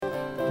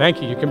Thank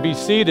you. You can be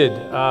seated.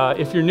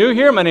 If you're new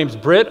here, my name's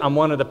Britt. I'm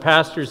one of the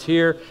pastors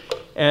here.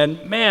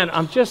 And man,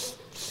 I'm just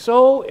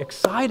so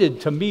excited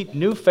to meet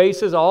new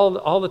faces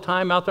all the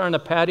time out there on the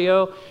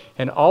patio,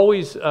 and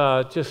always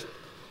just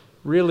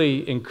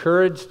really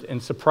encouraged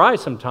and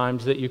surprised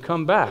sometimes that you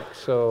come back.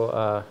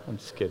 So I'm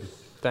just kidding.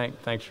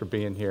 Thanks for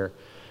being here.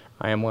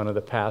 I am one of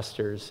the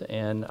pastors.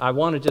 And I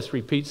want to just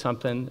repeat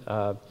something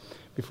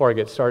before I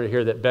get started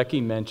here that Becky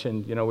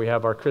mentioned. You know, we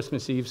have our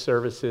Christmas Eve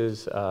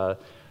services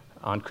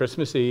on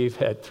Christmas Eve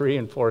at 3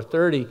 and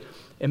 4:30.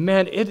 And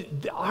man,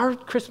 our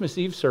Christmas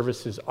Eve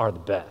services are the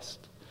best.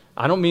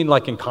 I don't mean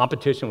like in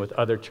competition with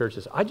other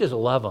churches. I just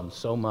love them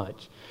so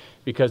much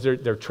because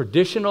they're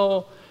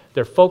traditional,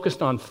 they're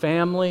focused on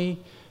family,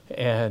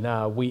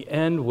 and we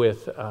end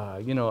with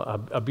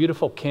a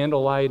beautiful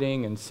candle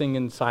lighting and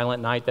singing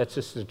Silent Night. That's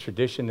just a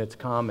tradition that's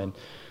come. And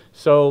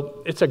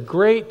so it's a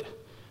great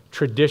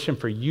tradition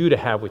for you to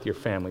have with your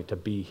family to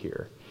be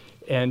here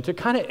and to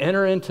kind of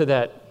enter into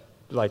that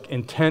like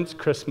intense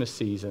Christmas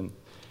season,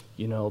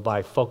 you know,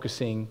 by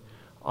focusing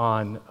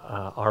on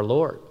our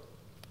Lord.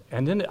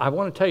 And then I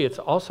want to tell you, it's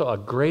also a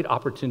great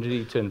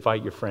opportunity to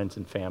invite your friends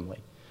and family.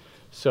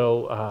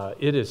 So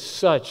it is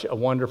such a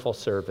wonderful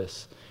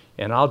service,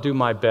 and I'll do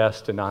my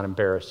best to not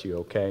embarrass you,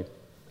 okay?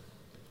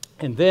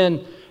 And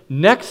then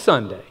next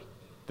Sunday,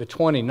 the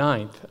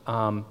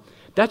 29th,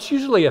 that's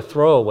usually a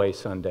throwaway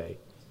Sunday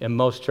in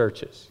most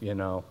churches, you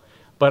know.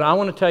 But I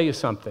want to tell you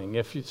something.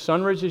 If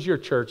Sunridge is your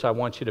church, I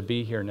want you to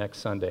be here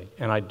next Sunday,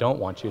 and I don't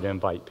want you to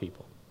invite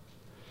people.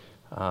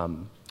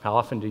 How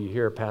often do you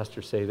hear a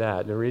pastor say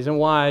that? The reason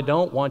why I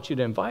don't want you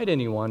to invite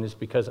anyone is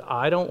because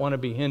I don't want to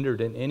be hindered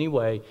in any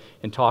way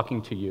in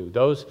talking to you.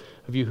 Those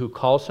of you who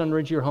call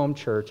Sunridge your home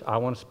church, I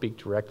want to speak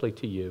directly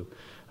to you.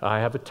 I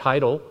have a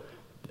title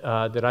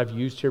that I've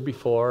used here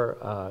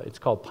before. It's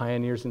called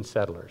Pioneers and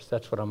Settlers.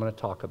 That's what I'm going to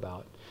talk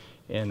about.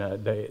 And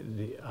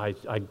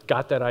I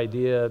got that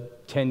idea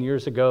 10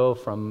 years ago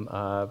from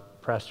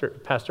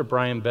Pastor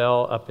Brian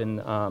Bell up in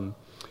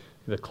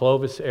the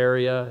Clovis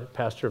area,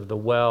 pastor of the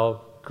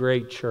Well,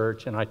 great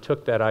church. And I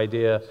took that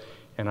idea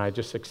and I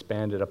just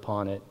expanded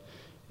upon it.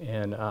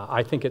 And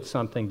I think it's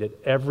something that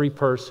every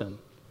person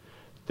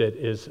that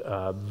is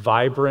a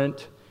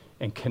vibrant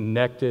and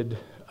connected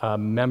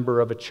member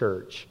of a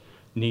church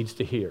needs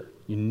to hear.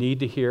 You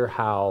need to hear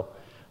how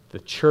the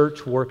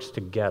church works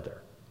together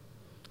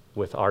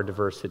with our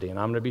diversity. And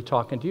I'm going to be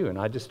talking to you, and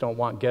I just don't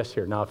want guests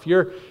here. Now,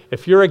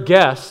 if you're a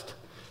guest,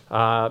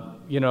 I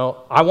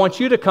want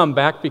you to come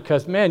back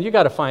because, man, you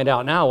got to find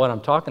out now what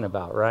I'm talking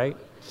about, right?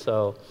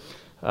 So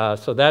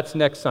that's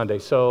next Sunday.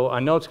 So I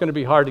know it's going to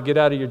be hard to get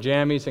out of your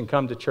jammies and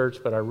come to church,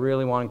 but I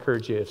really want to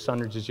encourage you, if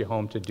Sunridge is your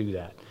home, to do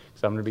that.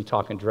 So I'm going to be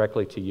talking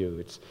directly to you.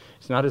 It's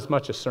not as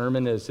much a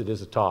sermon as it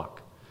is a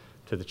talk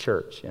to the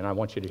church, and I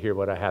want you to hear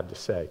what I have to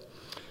say.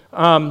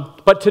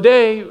 But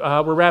today,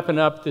 we're wrapping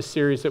up this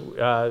series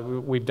that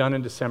we've done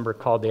in December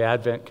called the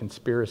Advent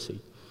Conspiracy.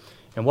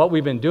 And what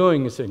we've been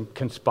doing is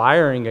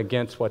conspiring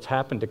against what's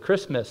happened to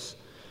Christmas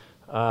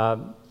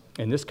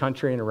in this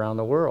country and around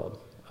the world.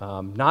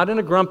 Not in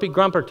a grumpy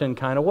Grumperton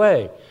kind of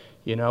way.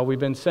 You know, we've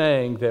been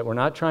saying that we're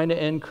not trying to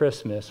end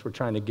Christmas, we're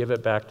trying to give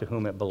it back to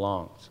whom it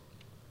belongs.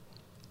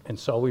 And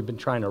so we've been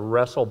trying to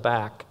wrestle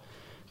back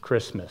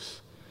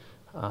Christmas.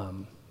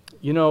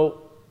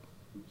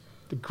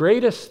 The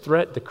greatest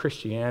threat to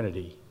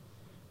Christianity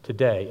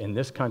today in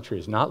this country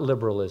is not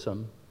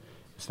liberalism,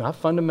 it's not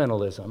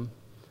fundamentalism,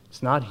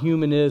 it's not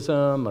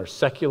humanism or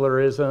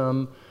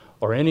secularism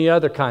or any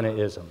other kind of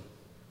ism.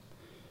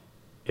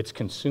 It's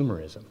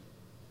consumerism.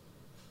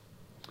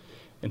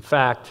 In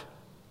fact,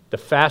 the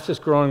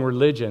fastest growing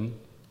religion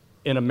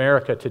in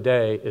America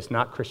today is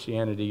not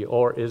Christianity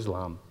or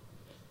Islam,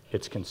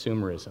 it's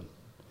consumerism.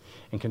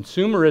 And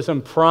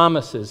consumerism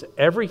promises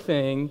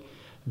everything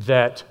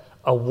that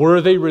a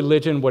worthy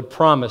religion would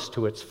promise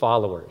to its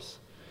followers.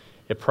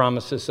 It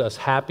promises us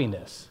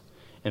happiness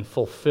and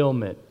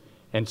fulfillment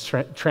and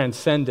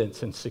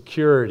transcendence and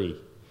security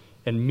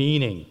and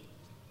meaning,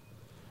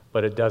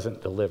 but it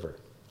doesn't deliver.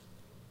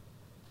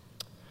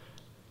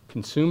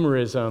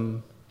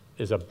 Consumerism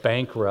is a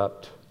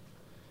bankrupt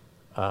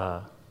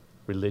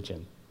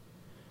religion,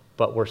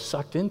 but we're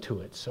sucked into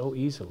it so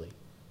easily.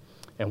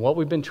 And what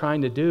we've been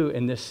trying to do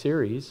in this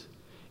series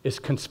is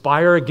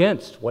conspire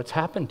against what's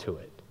happened to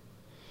it.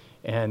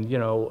 And,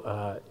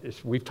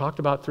 we've talked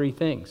about three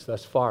things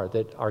thus far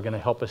that are going to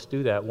help us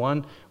do that.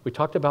 One, we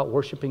talked about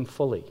worshiping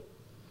fully.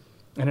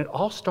 And it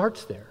all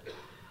starts there.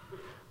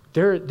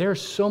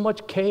 There's so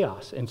much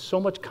chaos and so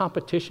much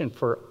competition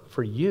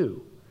for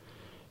you.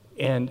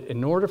 And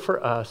in order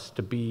for us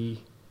to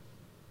be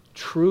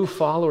true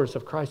followers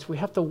of Christ, we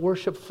have to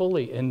worship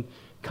fully and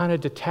kind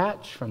of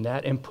detach from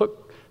that and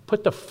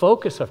put the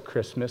focus of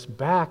Christmas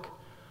back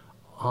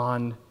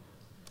on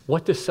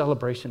what this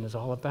celebration is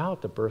all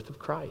about, the birth of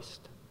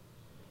Christ,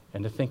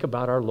 and to think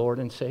about our Lord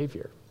and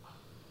Savior.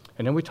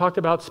 And then we talked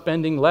about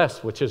spending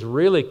less, which is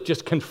really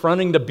just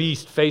confronting the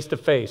beast face to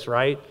face,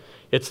 right?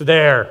 It's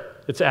there.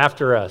 It's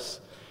after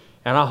us.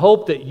 And I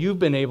hope that you've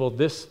been able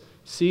this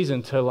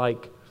season to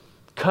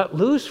cut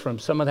loose from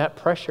some of that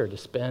pressure to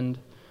spend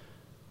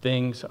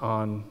things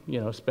on,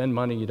 spend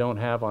money you don't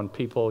have on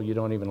people you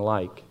don't even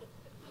like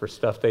for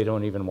stuff they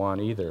don't even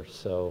want either.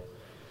 So,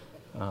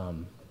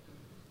 and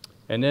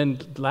then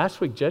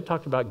last week, Jed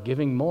talked about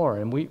giving more,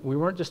 and we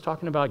weren't just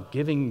talking about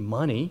giving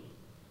money.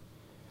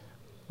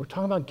 We're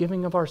talking about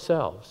giving of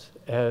ourselves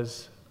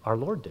as our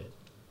Lord did.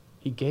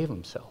 He gave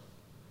himself.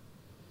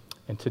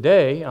 And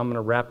today, I'm going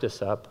to wrap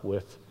this up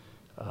with,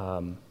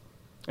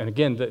 and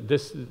again,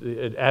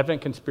 the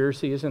Advent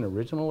Conspiracy isn't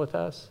original with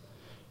us.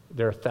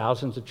 There are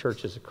thousands of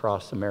churches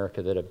across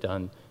America that have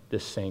done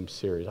this same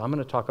series. I'm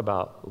going to talk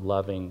about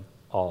loving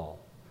all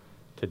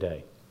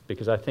today,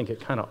 because I think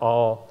it kind of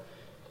all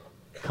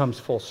comes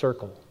full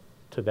circle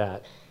to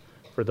that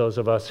for those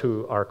of us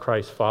who are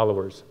Christ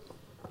followers.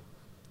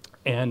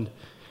 And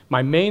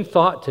my main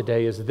thought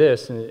today is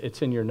this, and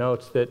it's in your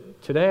notes,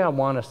 that today I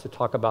want us to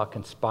talk about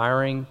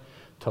conspiring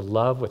to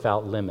love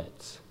without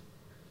limits.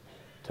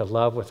 To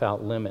love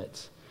without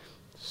limits.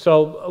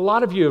 So a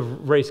lot of you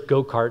have raced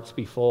go-karts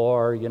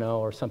before,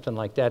 or something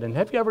like that. And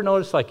have you ever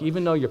noticed, like,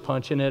 even though you're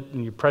punching it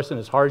and you're pressing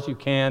as hard as you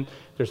can,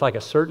 there's like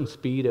a certain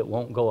speed it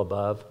won't go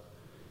above?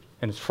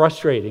 And it's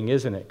frustrating,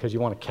 isn't it? Because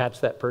you want to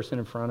catch that person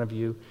in front of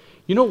you.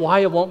 You know why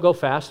it won't go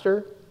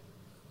faster?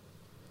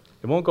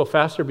 It won't go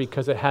faster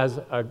because it has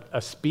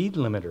a speed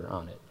limiter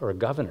on it, or a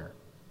governor.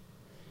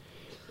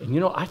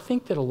 And I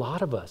think that a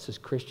lot of us as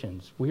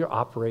Christians, we are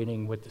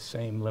operating with the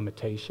same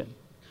limitation.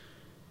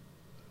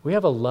 We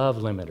have a love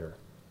limiter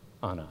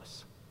on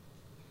us.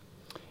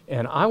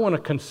 And I want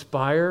to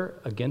conspire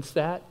against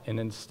that, and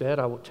instead,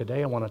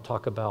 today I want to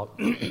talk about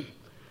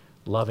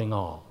loving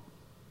all.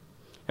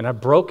 And I've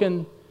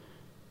broken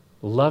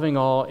loving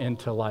all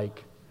into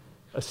like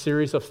a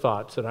series of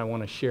thoughts that I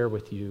want to share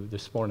with you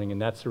this morning,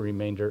 and that's the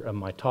remainder of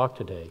my talk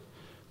today.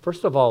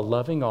 First of all,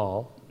 loving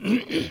all,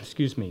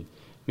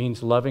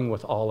 means loving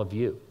with all of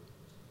you.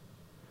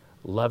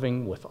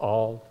 Loving with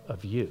all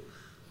of you.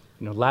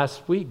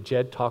 Last week,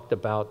 Jed talked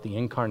about the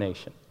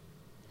incarnation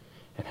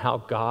and how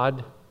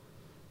God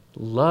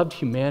loved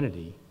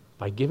humanity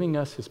by giving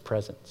us his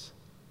presence.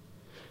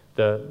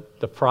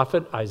 The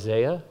prophet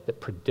Isaiah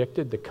that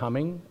predicted the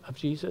coming of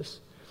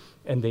Jesus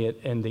and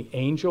the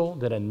angel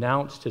that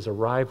announced his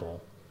arrival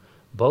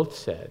both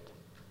said,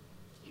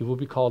 he will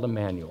be called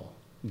Emmanuel,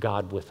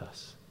 God with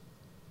us.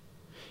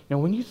 Now,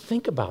 when you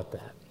think about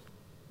that,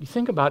 you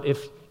think about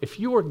if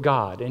you were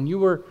God and you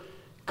were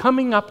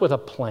coming up with a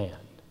plan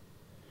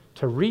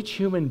to reach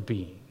human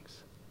beings,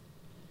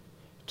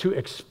 to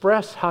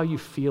express how you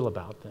feel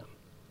about them,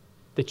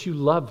 that you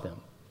love them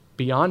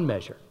beyond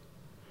measure,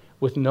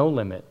 with no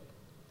limit,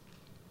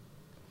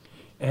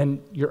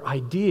 and your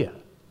idea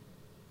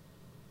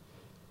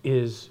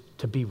is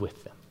to be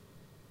with them.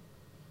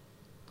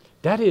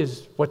 That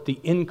is what the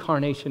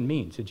incarnation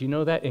means. Did you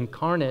know that?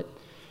 Incarnate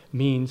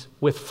means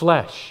with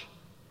flesh.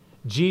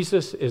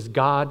 Jesus is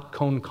God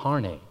con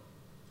carne.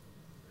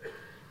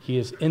 He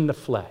is in the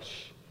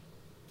flesh.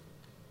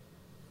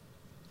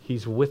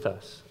 He's with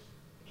us.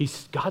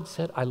 God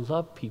said, I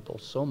love people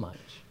so much.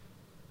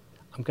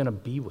 I'm going to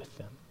be with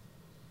them.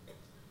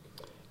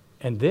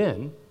 And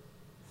then,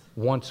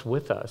 once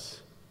with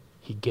us,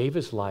 he gave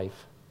his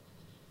life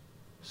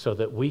so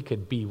that we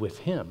could be with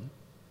him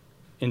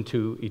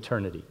into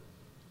eternity.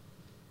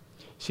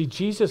 See,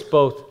 Jesus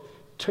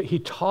he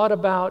taught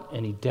about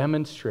and he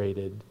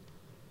demonstrated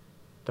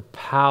the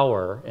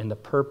power and the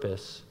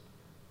purpose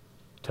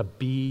to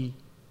be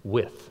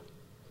with.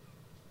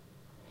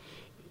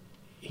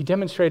 He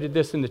demonstrated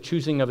this in the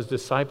choosing of his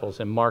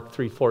disciples. In Mark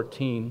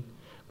 3:14,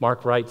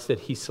 Mark writes that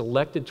he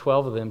selected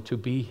 12 of them to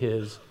be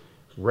his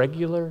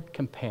regular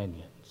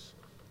companions.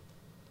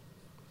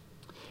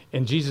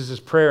 In Jesus'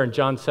 prayer in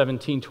John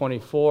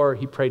 17:24,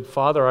 he prayed,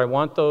 Father, I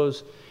want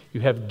those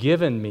you have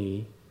given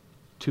me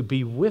to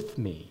be with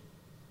me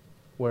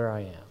where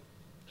I am.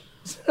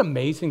 Isn't it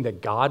amazing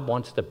that God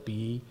wants to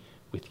be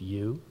with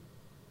you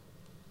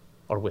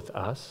or with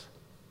us?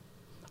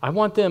 I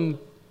want them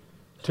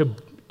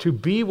to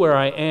be where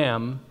I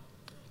am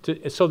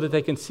so that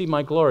they can see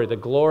my glory, the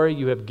glory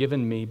you have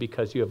given me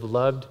because you have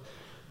loved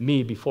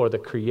me before the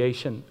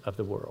creation of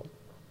the world.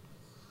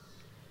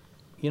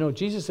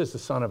 Jesus as the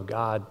Son of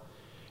God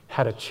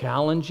had a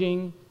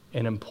challenging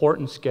and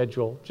important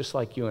schedule just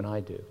like you and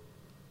I do.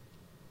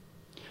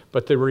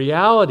 But the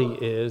reality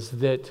is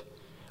that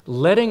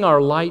letting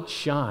our light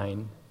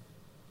shine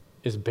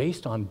is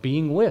based on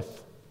being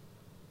with.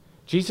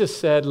 Jesus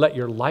said, let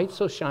your light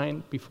so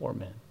shine before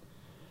men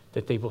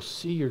that they will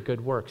see your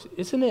good works.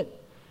 Isn't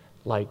it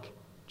it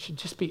should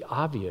just be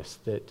obvious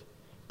that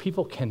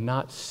people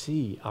cannot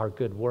see our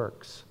good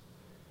works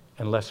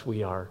unless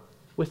we are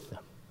with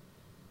them?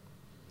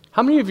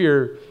 How many of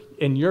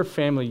in your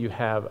family you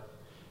have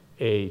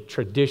a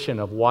tradition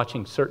of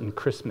watching certain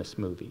Christmas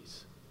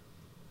movies?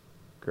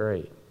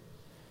 Great.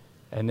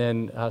 And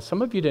then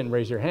some of you didn't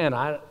raise your hand.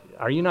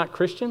 Are you not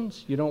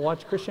Christians? You don't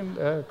watch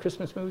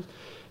Christmas movies?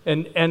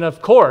 And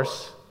of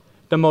course,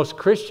 the most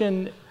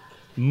Christian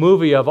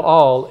movie of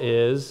all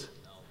is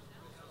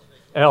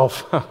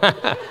Elf.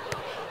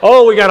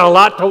 Oh, we got a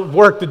lot of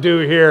work to do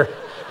here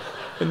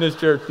in this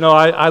church. No,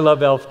 I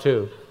love Elf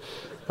too.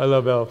 I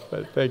love Elf.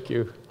 Thank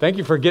you. Thank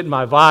you for getting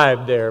my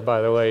vibe there,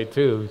 by the way,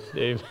 too,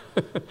 Dave.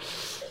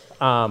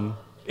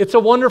 It's a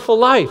Wonderful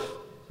Life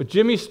with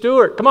Jimmy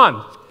Stewart. Come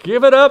on,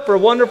 give it up for A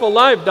Wonderful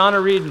Life,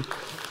 Donna Reed.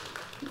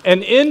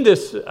 And in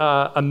this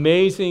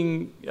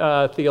amazing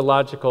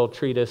theological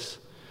treatise,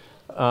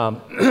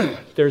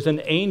 there's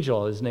an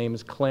angel. His name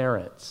is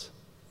Clarence.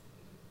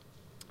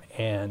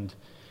 And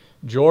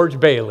George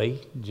Bailey,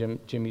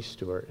 Jimmy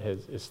Stewart,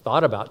 has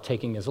thought about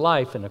taking his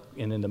life. And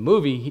in the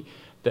movie,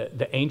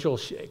 the angel,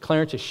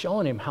 Clarence, is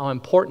showing him how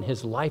important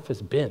his life has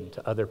been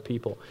to other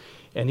people.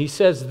 And he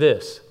says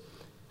this,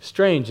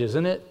 strange,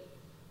 isn't it?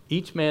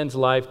 Each man's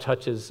life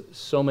touches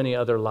so many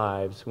other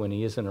lives when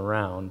he isn't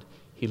around.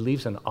 He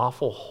leaves an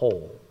awful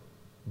hole,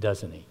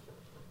 doesn't he?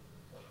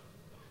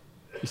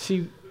 You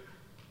see,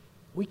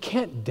 we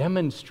can't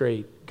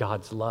demonstrate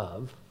God's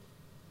love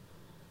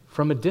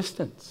from a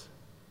distance.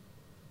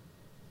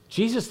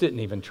 Jesus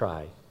didn't even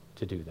try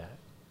to do that.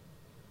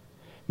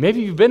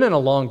 Maybe you've been in a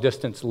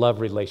long-distance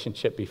love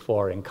relationship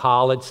before. In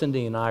college,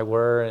 Cindy and I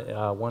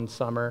were one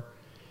summer.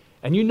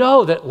 And you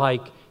know that,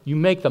 like, you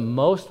make the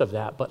most of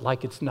that, but,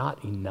 like, it's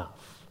not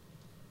enough.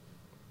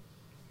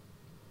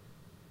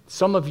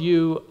 Some of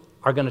you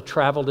are going to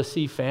travel to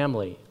see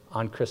family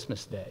on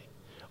Christmas Day.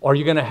 Or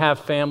you're going to have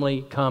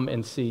family come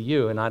and see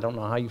you. And I don't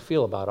know how you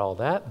feel about all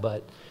that,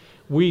 but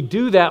we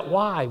do that.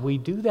 Why? We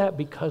do that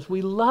because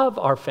we love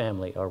our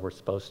family, or we're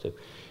supposed to.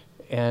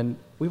 And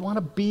we want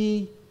to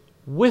be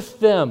with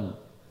them.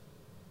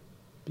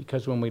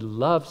 Because when we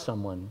love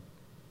someone,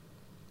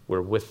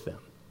 we're with them.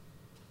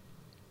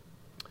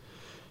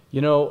 You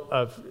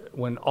know,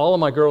 when all of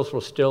my girls were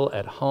still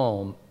at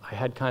home, I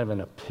had kind of an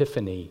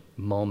epiphany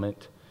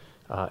moment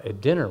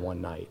at dinner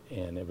one night.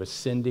 And it was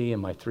Cindy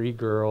and my 3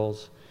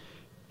 girls,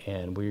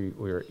 and we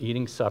were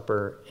eating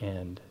supper,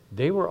 and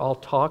they were all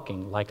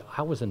talking like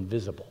I was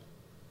invisible.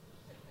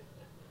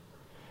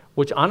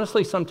 Which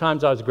honestly,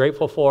 sometimes I was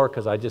grateful for,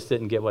 because I just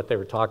didn't get what they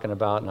were talking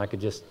about, and I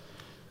could just,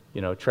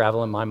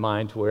 travel in my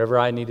mind to wherever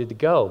I needed to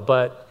go.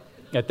 But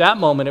at that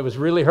moment, it was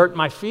really hurting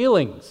my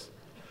feelings.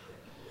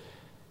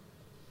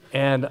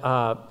 And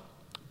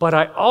but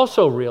I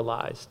also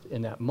realized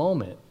in that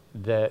moment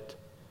that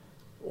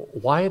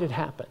why it had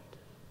happened.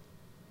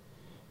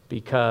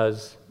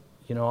 Because,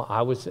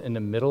 I was in the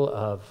middle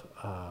of,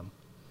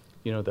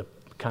 the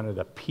kind of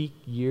the peak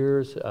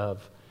years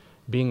of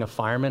being a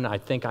fireman. I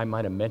think I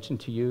might have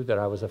mentioned to you that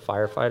I was a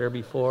firefighter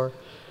before.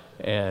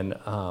 And,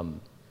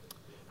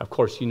 of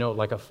course,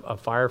 like a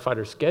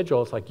firefighter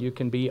schedule, it's like you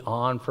can be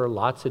on for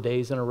lots of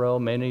days in a row.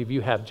 Many of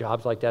you have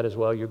jobs like that as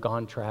well. You're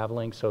gone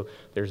traveling, so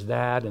there's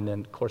that. And then,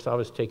 of course, I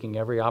was taking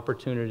every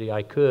opportunity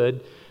I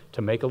could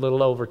to make a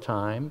little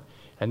overtime.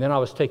 And then I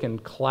was taking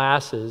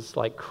classes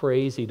like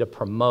crazy to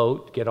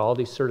promote, get all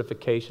these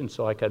certifications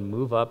so I could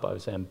move up. I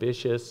was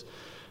ambitious.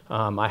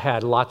 I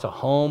had lots of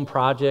home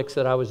projects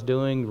that I was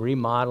doing,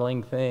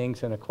 remodeling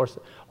things. And, of course,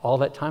 all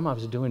that time I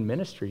was doing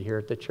ministry here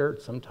at the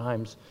church,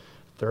 sometimes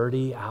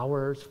 30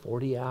 hours,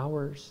 40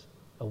 hours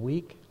a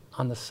week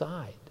on the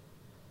side.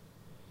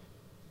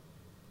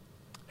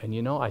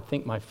 And I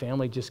think my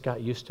family just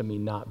got used to me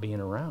not being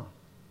around.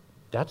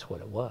 That's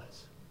what it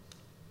was.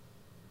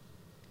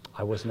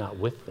 I was not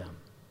with them.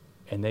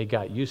 And they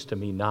got used to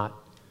me not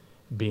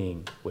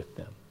being with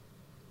them.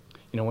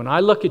 When I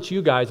look at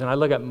you guys and I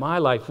look at my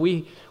life,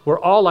 we're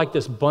all like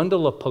this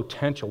bundle of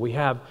potential. We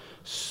have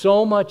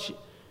so much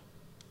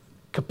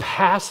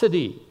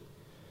capacity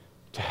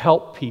to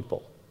help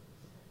people,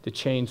 to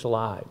change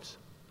lives.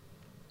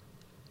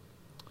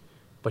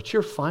 But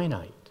you're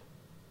finite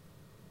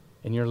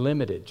and you're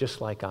limited,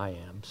 just like I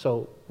am.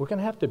 So we're going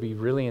to have to be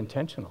really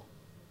intentional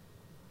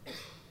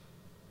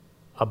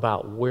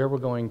about where we're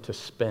going to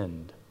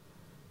spend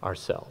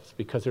ourselves,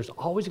 because there's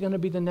always going to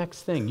be the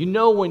next thing.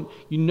 When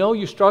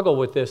you struggle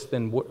with this,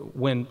 then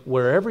when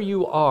wherever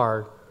you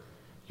are,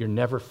 you're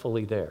never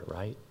fully there,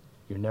 right?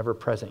 You're never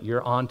present.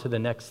 You're on to the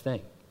next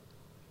thing.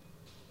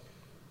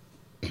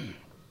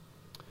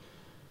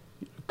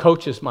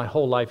 Coaches my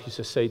whole life used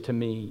to say to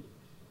me,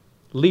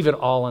 leave it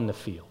all in the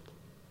field,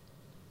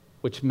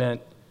 which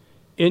meant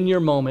in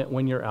your moment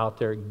when you're out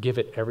there, give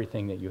it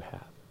everything that you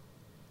have.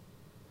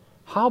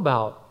 How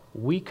about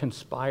we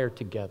conspire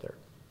together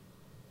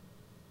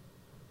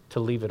to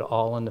leave it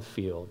all in the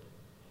field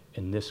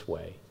in this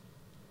way,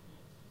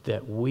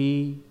 that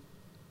we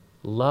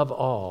love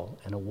all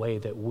in a way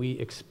that we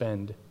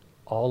expend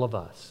all of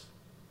us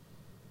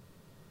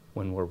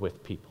when we're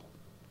with people.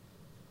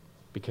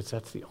 Because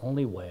that's the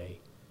only way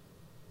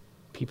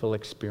people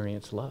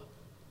experience love.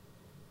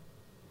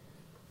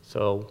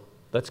 So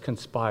let's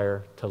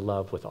conspire to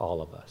love with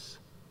all of us.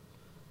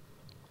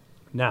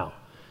 Now,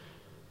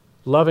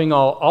 loving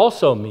all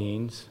also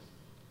means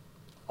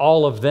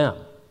all of them.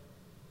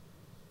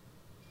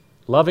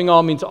 Loving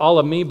all means all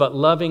of me, but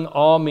loving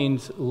all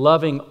means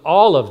loving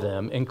all of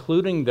them,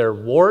 including their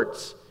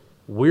warts,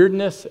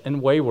 weirdness,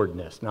 and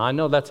waywardness. Now, I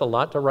know that's a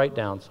lot to write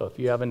down, so if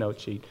you have a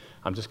note sheet,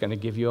 I'm just going to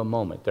give you a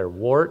moment. Their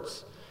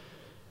warts,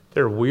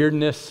 their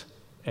weirdness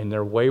and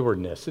their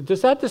waywardness.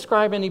 Does that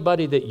describe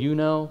anybody that you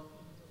know?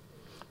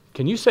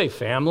 Can you say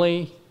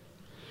family?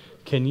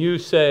 Can you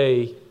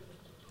say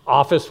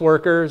office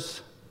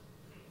workers?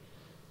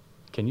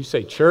 Can you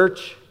say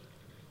church?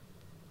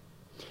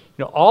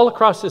 You know, all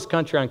across this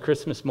country on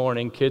Christmas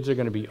morning, kids are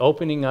going to be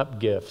opening up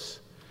gifts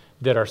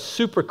that are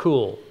super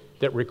cool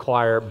that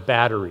require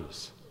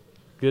batteries.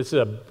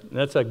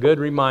 That's a good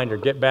reminder,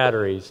 get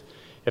batteries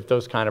if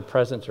those kind of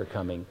presents are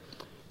coming.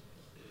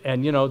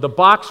 And, you know, the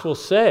box will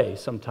say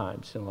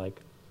sometimes, you know, like,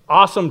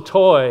 awesome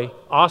toy,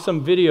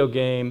 awesome video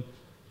game,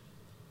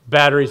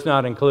 batteries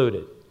not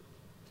included.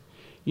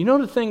 You know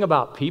the thing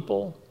about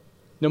people?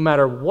 No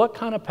matter what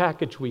kind of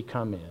package we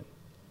come in,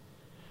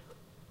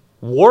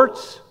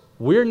 warts,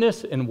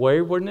 weirdness, and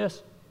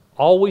waywardness,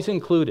 always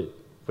included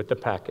with the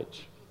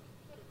package.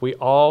 We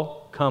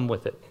all come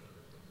with it.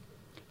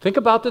 Think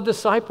about the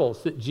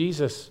disciples that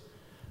Jesus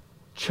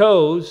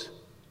chose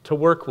to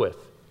work with.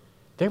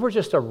 They were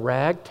just a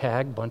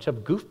ragtag bunch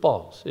of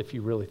goofballs, if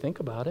you really think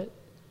about it.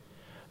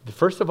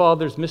 First of all,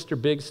 there's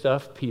Mr. Big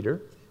Stuff,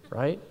 Peter,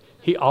 right?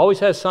 He always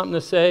has something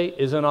to say,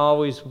 isn't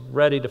always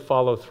ready to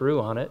follow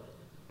through on it.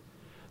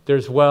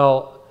 There's,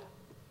 well,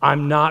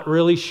 I'm not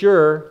really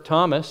sure,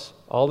 Thomas,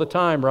 all the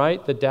time,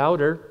 right? The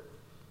doubter.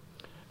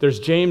 There's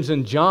James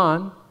and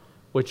John,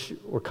 which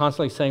were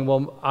constantly saying,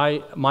 well,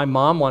 my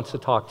mom wants to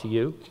talk to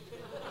you.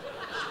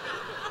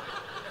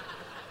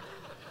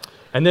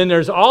 And then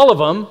there's all of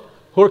them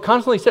who are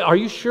constantly saying, are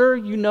you sure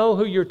you know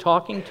who you're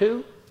talking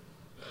to?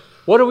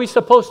 What are we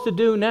supposed to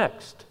do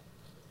next?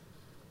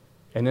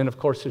 And then, of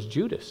course, there's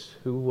Judas,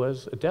 who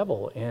was a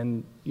devil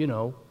and, you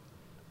know,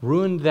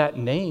 ruined that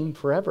name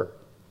forever.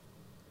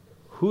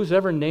 Who's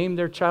ever named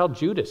their child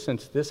Judas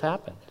since this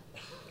happened?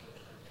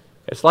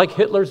 It's like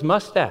Hitler's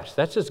mustache.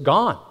 That's just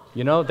gone.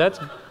 You know,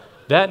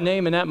 that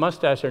name and that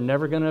mustache are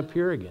never going to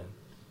appear again.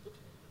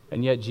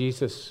 And yet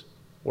Jesus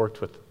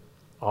worked with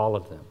all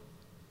of them.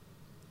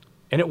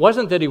 And it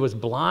wasn't that he was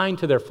blind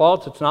to their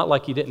faults. It's not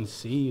like he didn't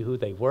see who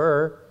they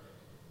were.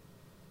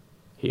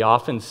 He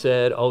often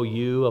said, oh,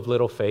 you of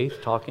little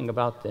faith, talking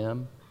about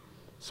them.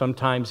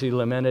 Sometimes he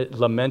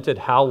lamented,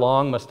 how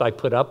long must I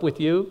put up with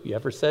you? You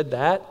ever said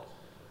that?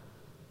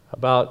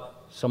 About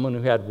someone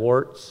who had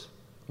warts,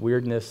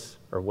 weirdness,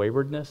 or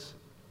waywardness?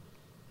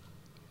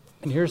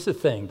 And here's the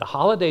thing. The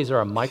holidays are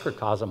a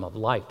microcosm of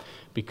life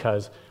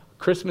because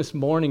Christmas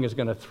morning is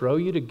going to throw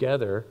you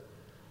together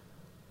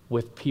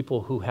with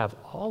people who have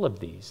all of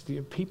these.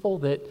 People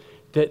that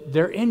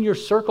they're in your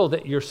circle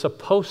that you're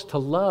supposed to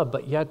love,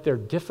 but yet they're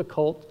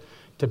difficult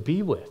to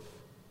be with.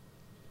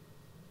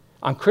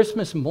 On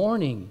Christmas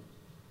morning,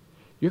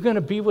 you're going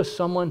to be with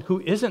someone who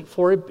isn't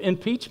for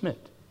impeachment.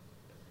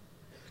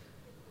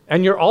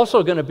 And you're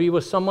also going to be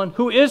with someone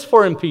who is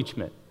for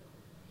impeachment.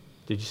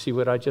 Did you see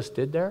what I just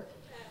did there?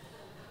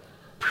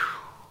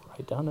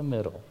 Right down the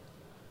middle.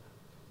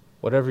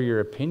 Whatever your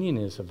opinion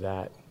is of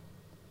that,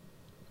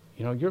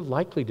 you know, you're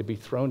likely to be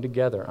thrown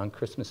together on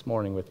Christmas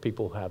morning with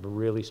people who have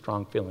really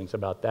strong feelings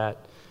about that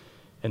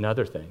and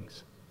other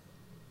things.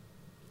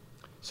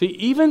 See,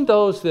 even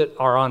those that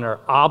are on our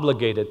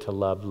obligated to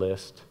love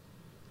list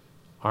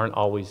aren't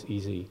always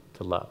easy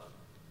to love.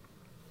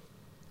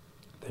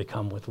 They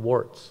come with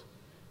warts,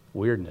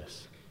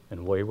 weirdness,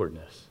 and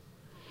waywardness.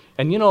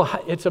 And you know,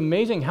 it's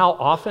amazing how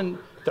often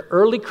the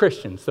early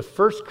Christians, the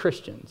first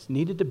Christians,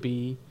 needed to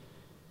be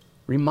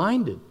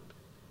reminded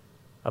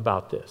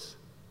about this.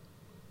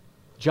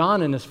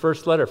 John, in his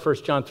first letter, 1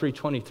 John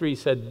 3:23,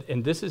 said,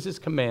 and this is his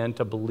command,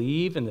 to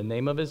believe in the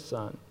name of his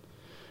Son,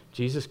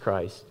 Jesus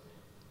Christ.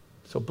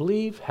 So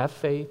believe, have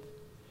faith,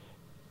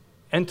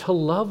 and to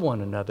love one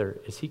another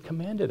as he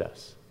commanded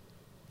us.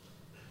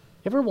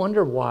 You ever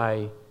wonder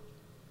why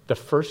the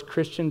first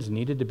Christians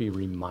needed to be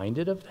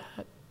reminded of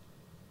that?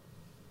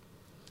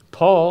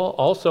 Paul,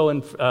 also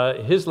in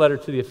his letter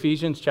to the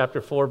Ephesians,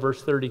 chapter 4,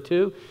 verse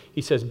 32, he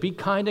says, be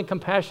kind and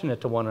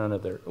compassionate to one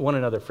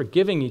another,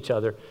 forgiving each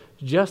other,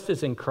 just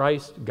as in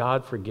Christ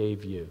God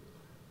forgave you.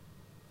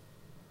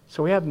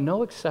 So we have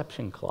no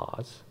exception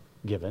clause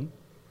given.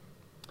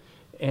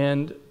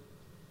 And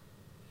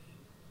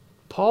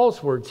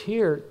Paul's words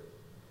here,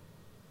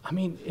 I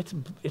mean,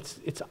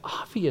 it's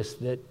obvious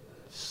that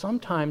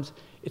sometimes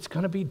it's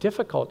going to be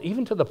difficult,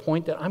 even to the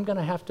point that I'm going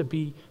to have to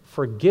be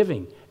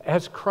forgiving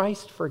as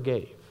Christ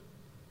forgave.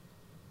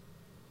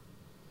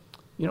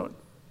 You know,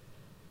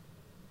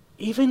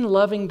 even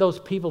loving those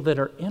people that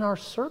are in our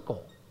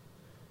circle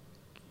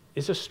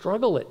is a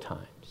struggle at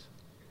times.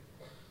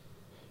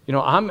 You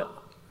know,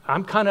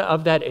 I'm kind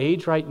of that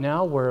age right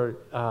now where,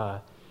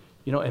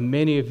 you know, and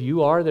many of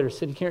you are that are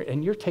sitting here,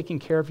 and you're taking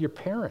care of your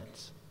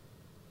parents.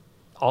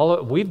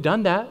 We've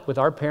done that with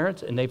our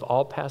parents, and they've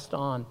all passed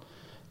on.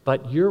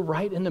 But you're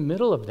right in the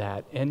middle of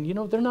that. And, you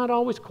know, they're not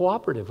always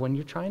cooperative when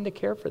you're trying to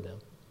care for them.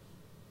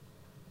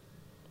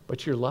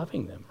 But you're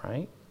loving them,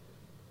 right?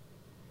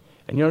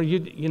 And,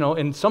 you know,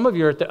 and some of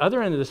you are at the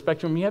other end of the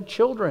spectrum. You have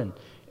children,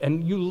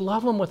 and you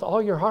love them with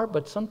all your heart,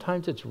 but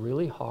sometimes it's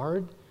really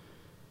hard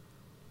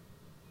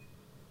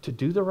to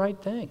do the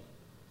right thing.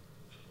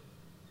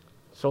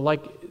 So,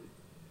 like,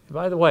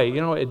 By the way,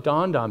 it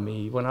dawned on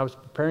me when I was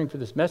preparing for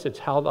this message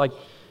how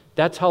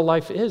that's how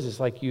life is.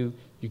 It's like you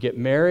get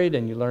married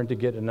and you learn to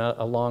get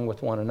along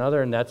with one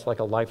another, and that's like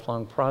a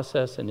lifelong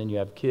process. And then you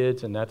have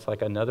kids, and that's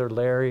like another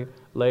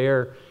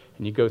layer,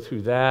 and you go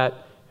through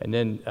that, and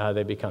then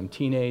they become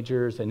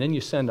teenagers, and then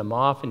you send them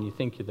off, and you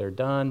think you're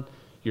done,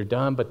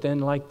 but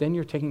then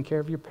you're taking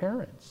care of your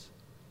parents.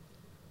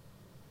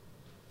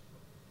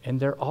 And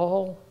they're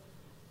all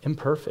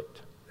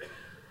imperfect.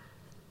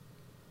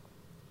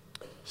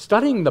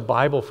 Studying the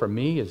Bible for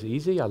me is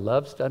easy. I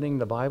love studying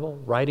the Bible.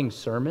 Writing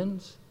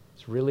sermons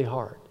is really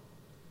hard.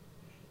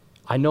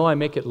 I know I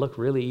make it look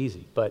really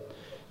easy, but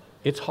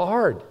it's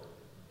hard.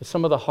 It's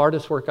some of the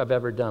hardest work I've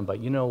ever done. But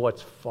you know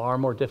what's far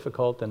more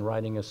difficult than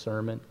writing a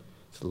sermon?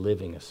 It's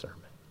living a sermon.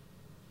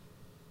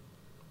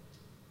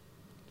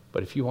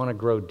 But if you want to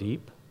grow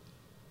deep,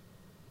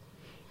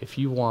 if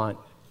you want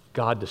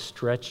God to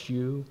stretch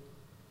you,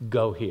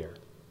 go here.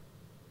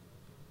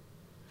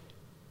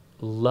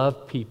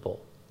 Love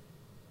people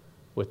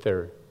with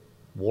their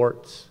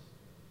warts,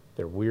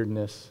 their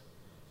weirdness,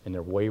 and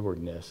their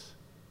waywardness,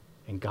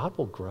 and God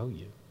will grow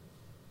you.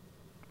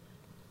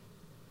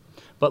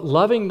 But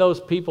loving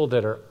those people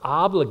that are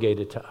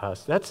obligated to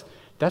us,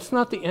 that's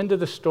not the end of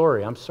the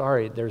story. I'm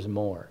sorry, there's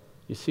more.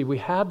 You see, we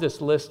have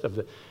this list of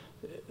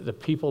the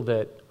people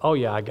that, oh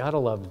yeah, I gotta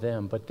love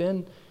them. But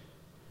then,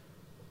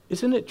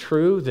 isn't it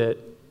true that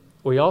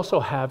we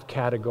also have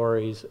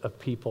categories of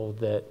people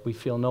that we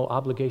feel no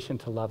obligation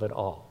to love at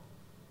all?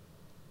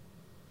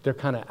 They're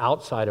kind of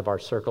outside of our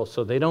circle,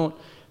 so they don't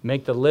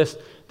make the list.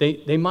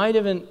 We might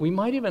even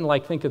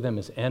think of them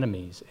as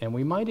enemies, and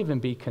we might even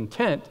be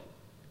content,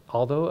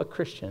 although a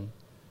Christian,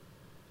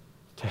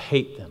 to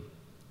hate them.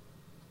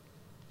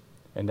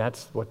 And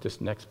that's what this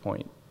next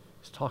point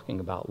is talking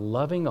about.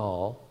 Loving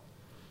all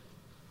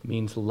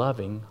means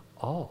loving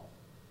all.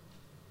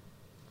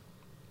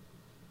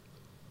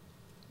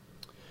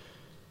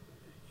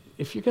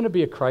 If you're going to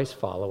be a Christ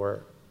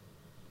follower,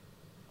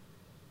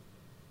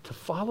 to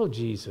follow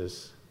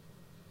Jesus,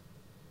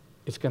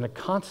 it's going to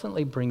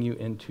constantly bring you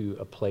into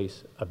a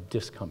place of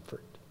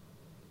discomfort.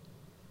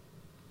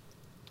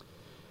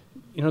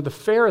 The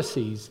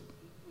Pharisees,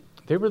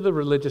 they were the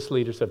religious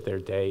leaders of their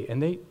day,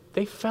 and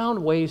they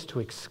found ways to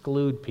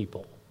exclude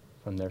people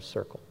from their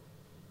circle.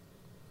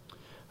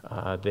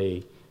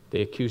 They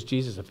accused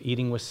Jesus of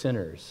eating with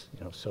sinners.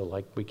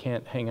 So we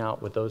can't hang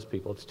out with those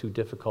people. It's too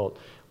difficult.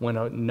 When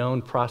a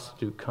known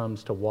prostitute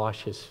comes to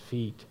wash his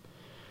feet,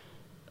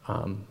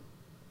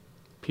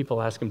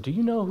 people ask him, do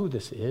you know who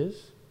this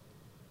is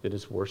that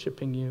is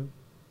worshiping you?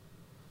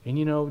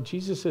 And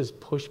Jesus'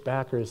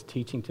 pushback or his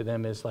teaching to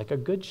them is like a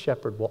good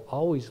shepherd will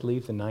always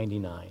leave the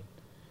 99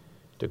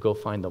 to go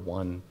find the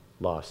one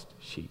lost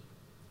sheep.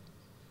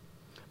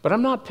 But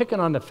I'm not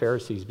picking on the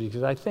Pharisees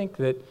because I think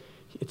that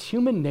it's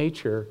human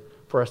nature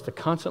for us to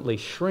constantly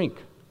shrink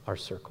our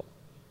circle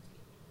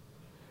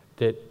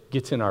that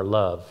gets in our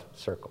love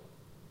circle.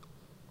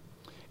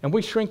 And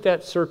we shrink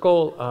that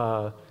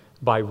circle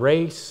by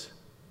race,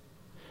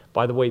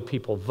 by the way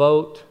people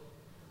vote,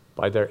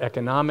 by their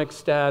economic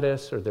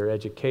status or their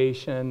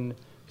education,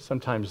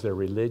 sometimes their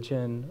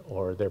religion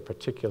or their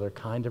particular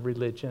kind of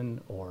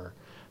religion or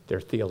their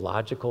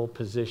theological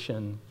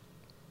position.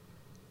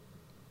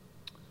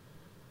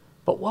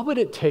 But what would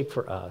it take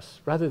for us,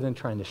 rather than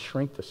trying to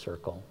shrink the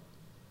circle,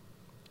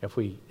 if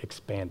we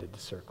expanded the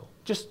circle?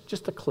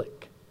 Just a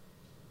click.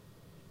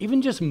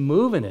 Even just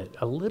moving it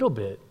a little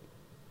bit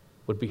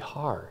would be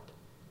hard,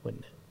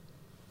 wouldn't it?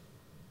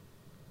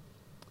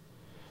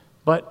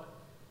 But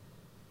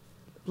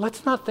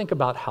let's not think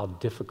about how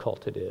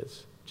difficult it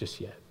is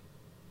just yet.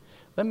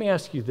 Let me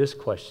ask you this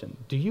question.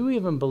 Do you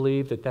even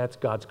believe that that's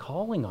God's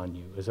calling on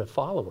you as a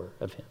follower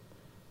of Him?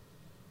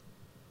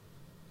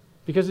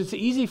 Because it's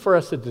easy for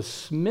us to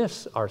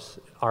dismiss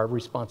our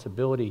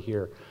responsibility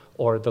here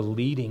or the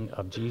leading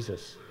of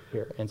Jesus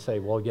here and say,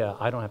 well, yeah,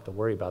 I don't have to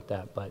worry about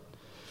that, but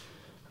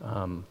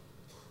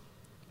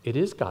it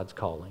is God's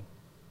calling.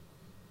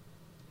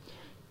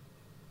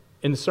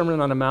 In the Sermon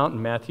on the Mount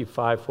in Matthew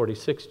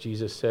 5:46,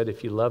 Jesus said,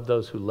 if you love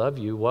those who love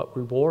you, what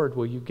reward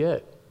will you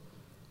get?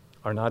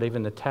 Are not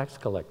even the tax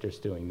collectors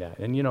doing that?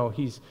 And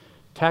he's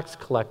tax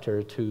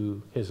collector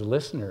to his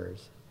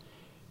listeners.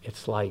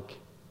 It's like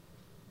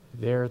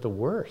they're the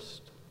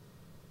worst.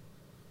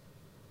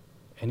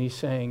 And he's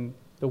saying,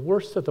 the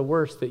worst of the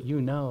worst that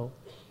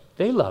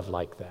they love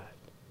like that.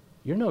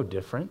 You're no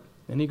different.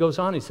 And he goes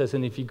on, he says,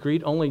 and if you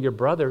greet only your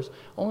brothers,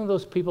 only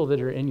those people that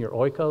are in your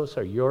oikos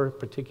or your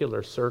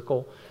particular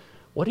circle,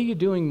 what are you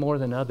doing more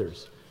than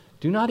others?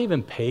 Do not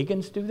even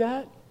pagans do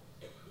that?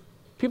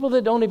 People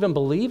that don't even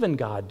believe in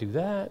God do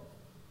that.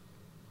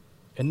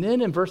 And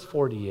then in verse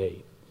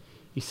 48,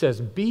 he says,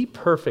 be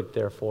perfect,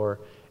 therefore,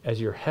 as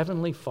your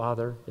heavenly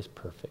Father is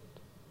perfect.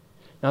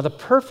 Now, the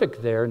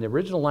perfect there in the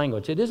original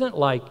language, it isn't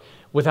like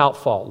without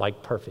fault,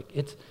 like perfect.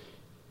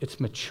 It's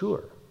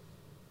mature.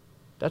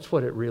 That's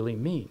what it really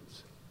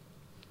means.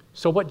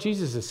 So what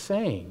Jesus is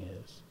saying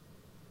is,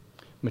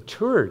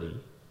 maturity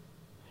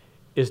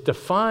is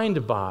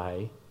defined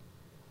by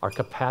our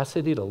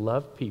capacity to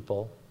love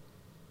people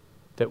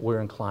that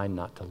we're inclined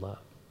not to love.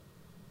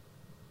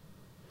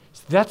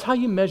 So that's how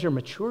you measure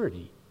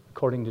maturity,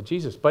 according to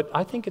Jesus. But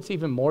I think it's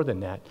even more than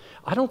that.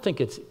 I don't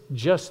think it's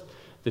just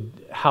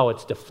how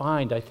it's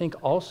defined. I think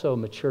also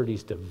maturity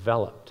is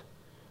developed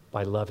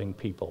by loving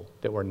people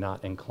that we're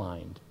not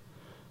inclined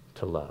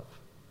to love.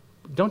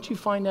 Don't you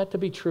find that to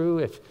be true?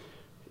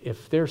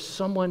 If there's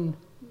someone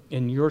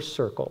in your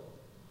circle,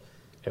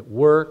 at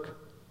work,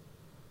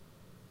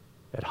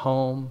 at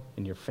home,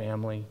 in your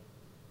family,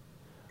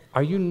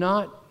 are you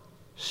not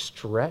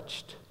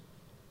stretched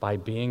by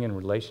being in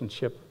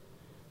relationship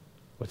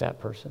with that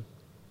person?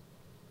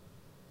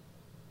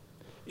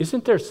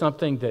 Isn't there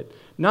something that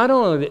not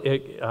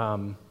only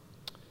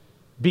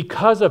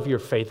because of your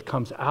faith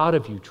comes out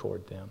of you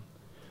toward them,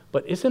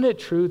 but isn't it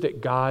true that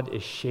God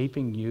is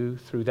shaping you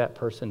through that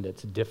person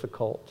that's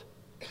difficult,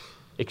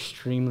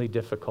 extremely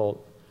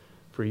difficult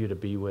for you to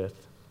be with?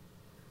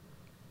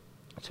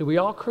 So we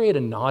all create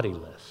a naughty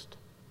list.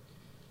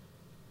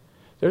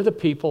 They're the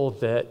people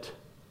that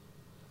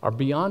are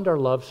beyond our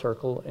love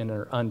circle and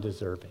are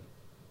undeserving.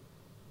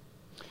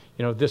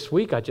 You know, this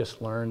week I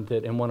just learned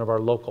that in one of our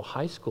local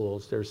high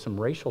schools, there's some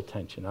racial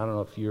tension. I don't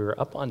know if you're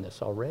up on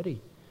this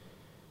already,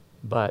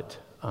 but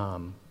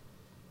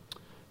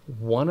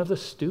one of the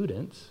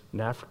students, an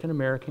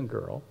African-American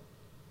girl,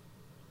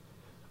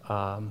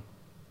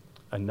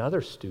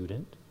 another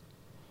student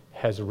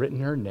has written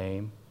her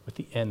name with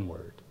the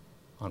N-word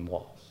on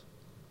walls.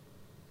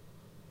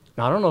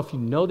 Now, I don't know if you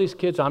know these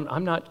kids.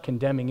 I'm not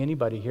condemning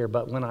anybody here,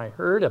 but when I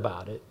heard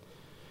about it,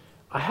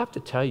 I have to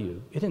tell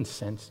you, it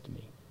incensed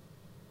me.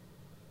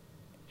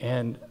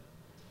 And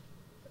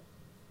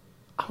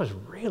I was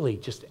really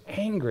just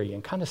angry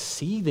and kind of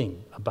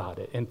seething about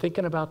it and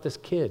thinking about this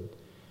kid.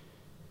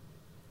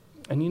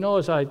 And you know,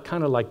 as I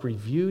kind of like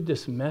reviewed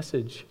this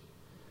message,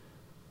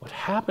 what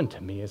happened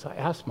to me is I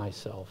asked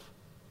myself,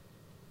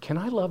 can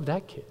I love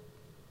that kid?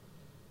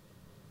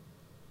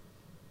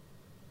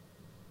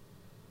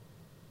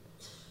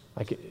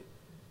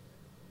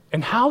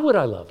 And how would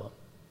I love him?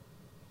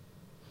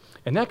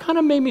 And that kind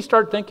of made me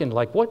start thinking,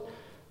 like,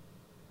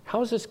 how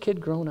has this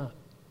kid grown up?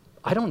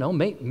 I don't know.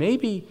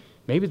 Maybe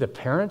the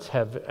parents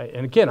have,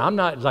 and again, I'm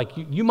not, like,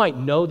 you might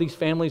know these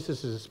families.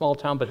 This is a small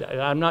town, but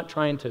I'm not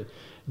trying to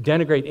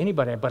denigrate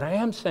anybody. But I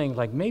am saying,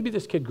 like, maybe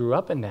this kid grew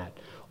up in that.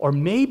 Or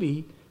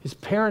maybe his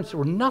parents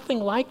were nothing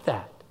like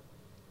that.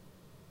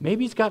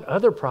 Maybe he's got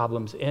other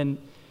problems, and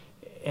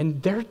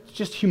they're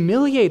just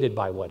humiliated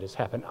by what has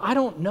happened. I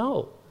don't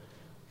know.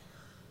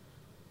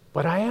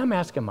 But I am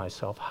asking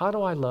myself, how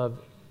do I love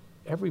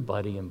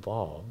everybody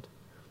involved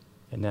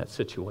in that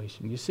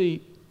situation? You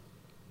see,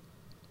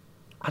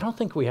 I don't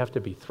think we have to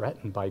be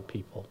threatened by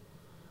people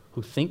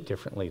who think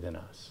differently than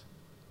us,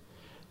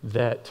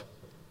 that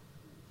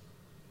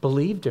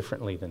believe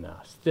differently than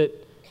us,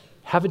 that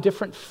have a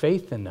different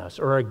faith than us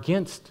or are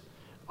against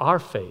our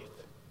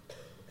faith.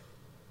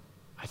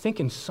 I think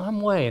in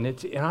some way,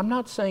 and I'm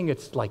not saying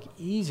it's like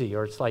easy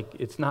or it's like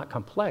it's not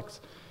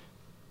complex,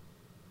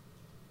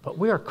 but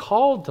we are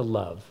called to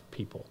love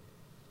people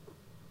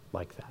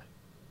like that.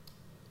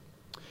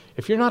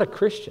 If you're not a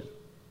Christian,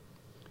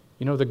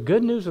 you know, the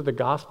good news of the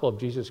gospel of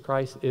Jesus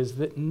Christ is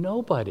that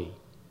nobody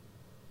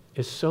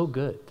is so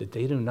good that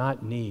they do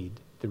not need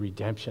the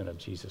redemption of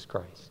Jesus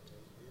Christ.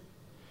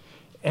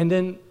 And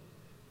then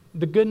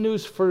the good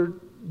news for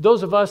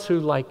those of us who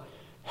like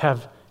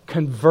have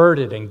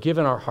converted and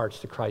given our hearts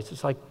to Christ,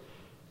 it's like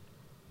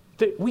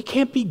we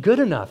can't be good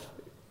enough.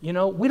 You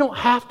know, we don't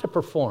have to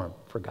perform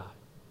for God.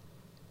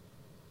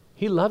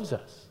 He loves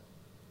us.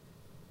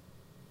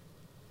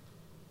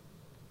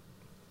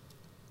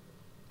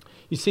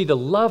 You see, to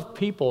love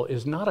people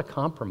is not a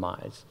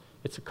compromise,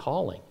 it's a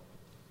calling.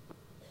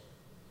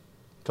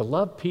 To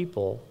love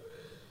people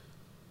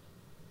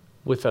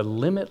with a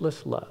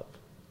limitless love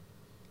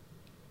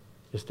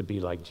is to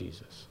be like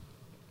Jesus.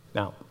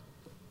 Now,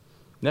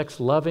 next,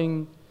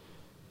 loving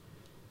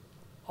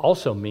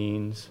also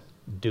means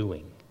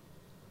doing.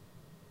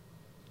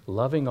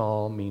 Loving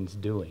all means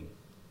doing.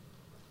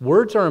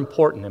 Words are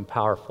important and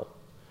powerful.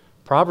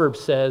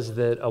 Proverbs says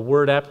that a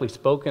word aptly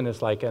spoken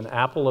is like an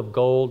apple of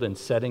gold in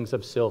settings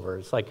of silver.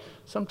 It's like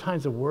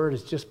sometimes a word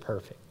is just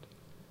perfect.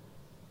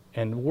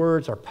 And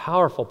words are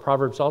powerful.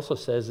 Proverbs also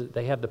says that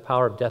they have the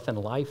power of death and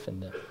life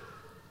in them.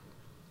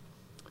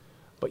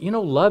 But you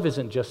know, love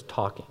isn't just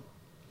talking.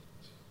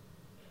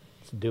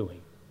 It's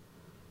doing.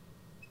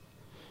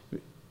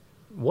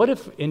 What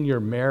if in your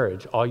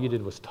marriage all you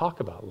did was talk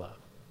about love,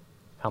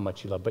 how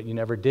much you love, but you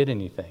never did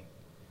anything?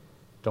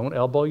 Don't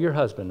elbow your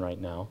husband right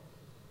now.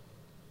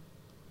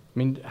 I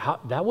mean,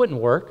 that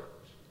wouldn't work.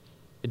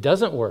 It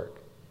doesn't work.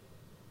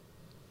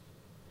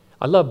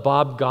 I love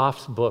Bob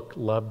Goff's book,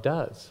 Love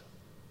Does.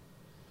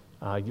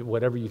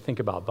 Whatever you think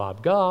about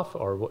Bob Goff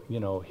or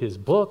his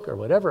book or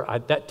whatever,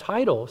 that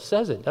title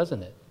says it,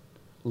 doesn't it?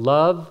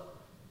 Love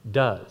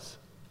does.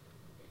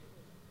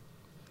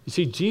 You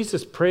see,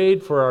 Jesus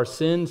prayed for our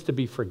sins to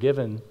be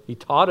forgiven. He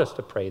taught us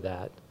to pray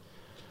that,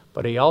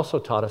 but he also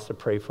taught us to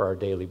pray for our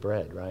daily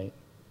bread, right?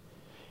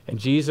 And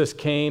Jesus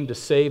came to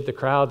save the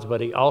crowds,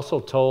 but he also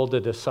told the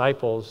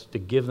disciples to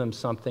give them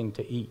something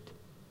to eat.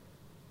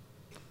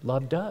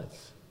 Love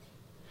does.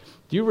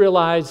 Do you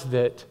realize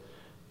that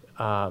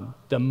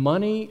the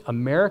money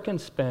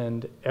Americans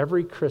spend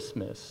every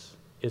Christmas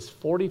is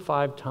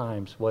 45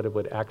 times what it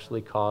would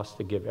actually cost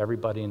to give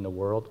everybody in the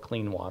world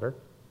clean water?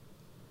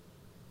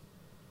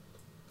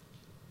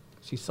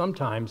 See,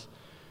 sometimes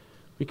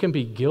we can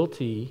be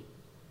guilty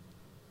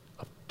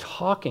of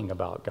talking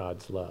about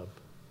God's love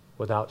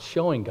without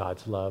showing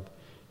God's love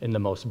in the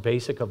most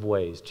basic of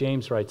ways.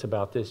 James writes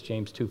about this,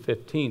 James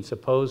 2:15.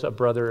 Suppose a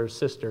brother or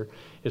sister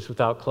is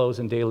without clothes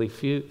and daily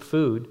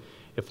food.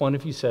 If one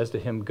of you says to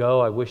him,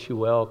 "Go, I wish you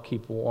well,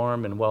 keep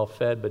warm and well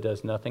fed," but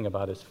does nothing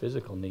about his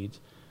physical needs,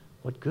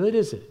 what good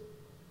is it?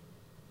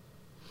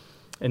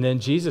 And then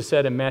Jesus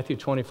said in Matthew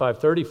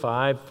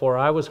 25:35, "For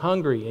I was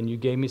hungry and you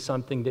gave me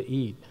something to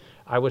eat.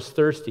 I was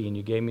thirsty and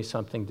you gave me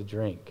something to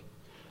drink.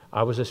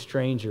 I was a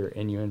stranger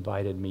and you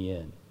invited me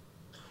in.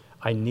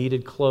 I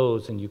needed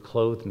clothes and you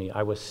clothed me.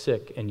 I was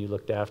sick and you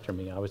looked after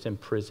me. I was in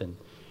prison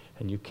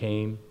and you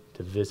came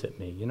to visit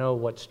me." You know,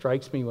 what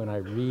strikes me when I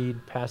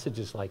read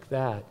passages like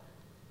that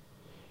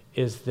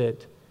is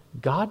that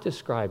God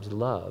describes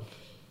love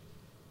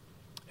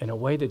in a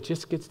way that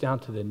just gets down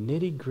to the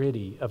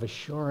nitty-gritty of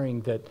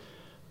assuring that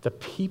the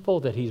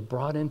people that he's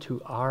brought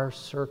into our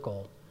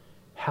circle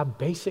have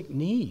basic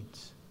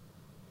needs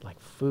like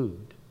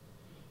food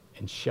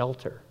and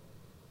shelter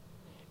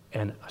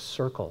and a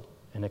circle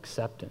and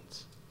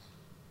acceptance,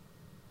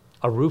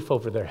 a roof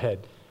over their head,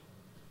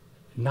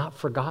 not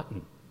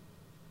forgotten.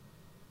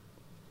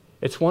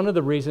 It's one of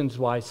the reasons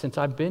why, since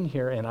I've been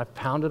here and I've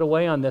pounded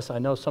away on this, I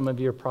know some of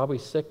you are probably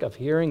sick of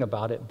hearing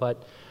about it,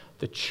 but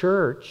the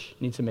church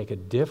needs to make a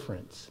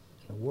difference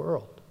in the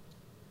world.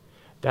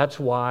 That's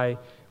why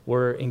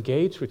we're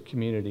engaged with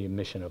Community and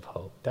Mission of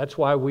Hope. That's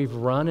why we've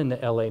run in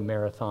the LA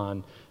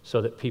Marathon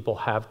so that people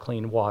have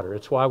clean water.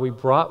 It's why we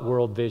brought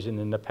World Vision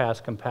and the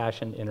past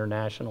Compassion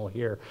International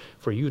here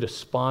for you to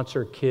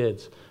sponsor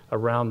kids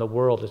around the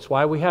world. It's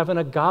why we have an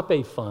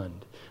Agape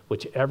Fund,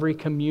 which every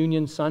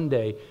Communion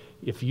Sunday,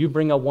 if you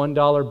bring a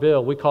 $1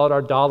 bill, we call it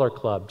our Dollar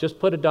Club. Just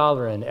put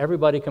 $1 in.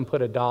 Everybody can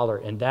put $1,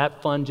 and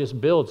that fund just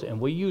builds. And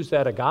we use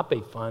that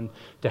Agape Fund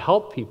to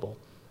help people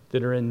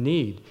that are in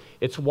need.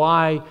 It's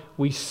why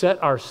we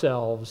set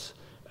ourselves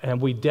and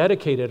we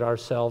dedicated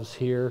ourselves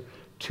here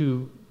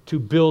to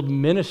build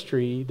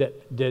ministry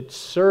that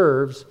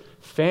serves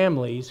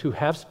families who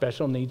have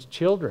special needs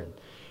children.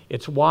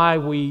 It's why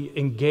we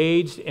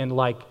engaged and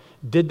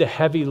did the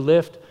heavy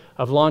lift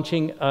of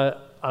launching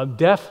a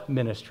deaf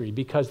ministry,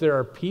 because there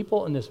are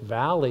people in this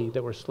valley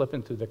that were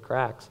slipping through the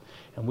cracks.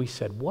 And we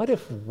said, what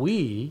if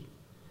we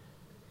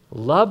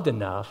loved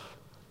enough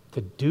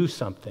to do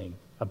something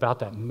about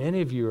that?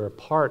 Many of you are a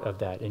part of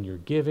that in your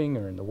giving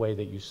or in the way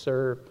that you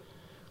serve.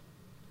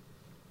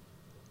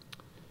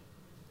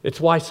 It's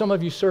why some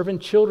of you serve in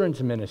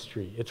children's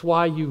ministry. It's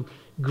why you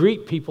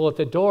greet people at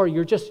the door.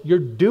 You're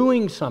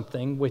doing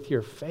something with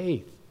your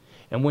faith.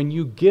 And when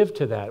you give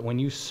to that, when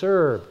you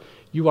serve,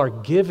 you are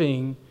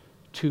giving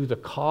to the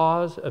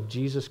cause of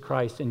Jesus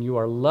Christ, and you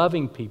are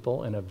loving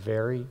people in a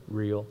very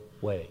real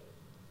way.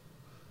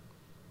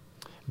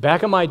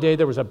 Back in my day,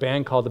 there was a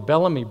band called the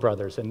Bellamy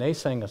Brothers, and they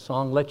sang a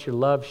song, "Let Your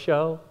Love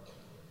Show."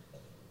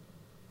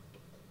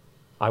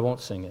 I won't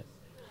sing it.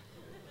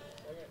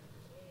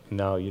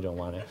 No, you don't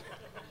want it.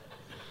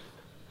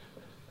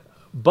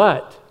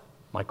 But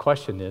my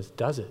question is,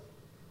 does it?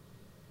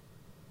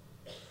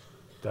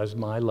 Does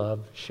my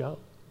love show?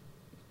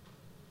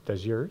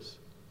 Does yours?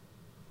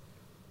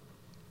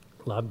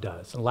 Love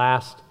does. And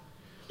last,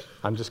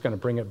 I'm just going to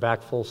bring it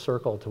back full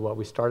circle to what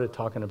we started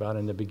talking about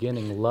in the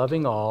beginning.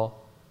 Loving all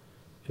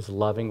is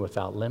loving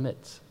without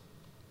limits.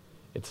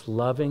 It's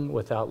loving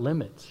without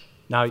limits.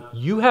 Now,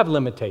 you have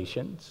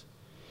limitations,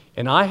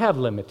 and I have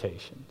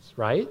limitations,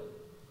 right?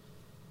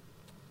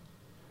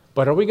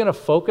 But are we going to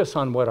focus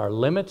on what our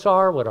limits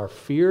are, what our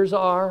fears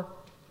are?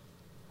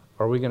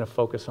 Or are we going to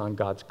focus on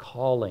God's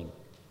calling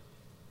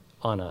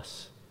on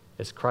us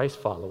as Christ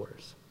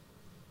followers?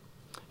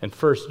 In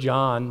 1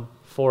 John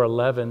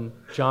 4:11,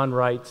 John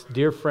writes,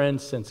 "Dear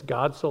friends, since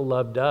God so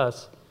loved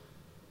us,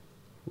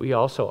 we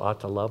also ought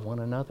to love one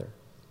another."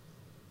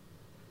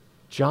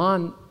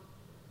 John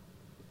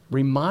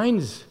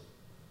reminds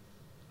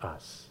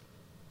us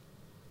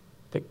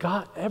that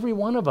God, every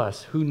one of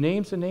us who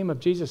names the name of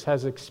Jesus,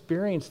 has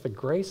experienced the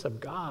grace of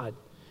God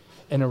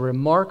in a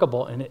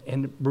remarkable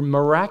and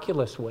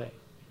miraculous way.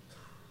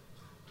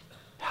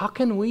 How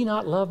can we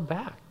not love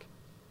back?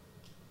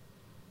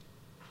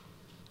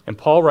 And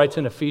Paul writes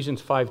in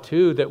Ephesians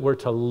 5:2 that we're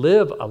to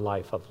live a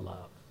life of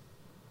love,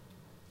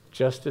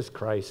 just as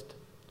Christ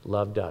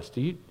loved us.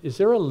 Is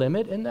there a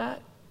limit in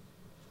that?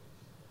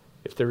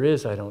 If there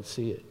is, I don't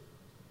see it.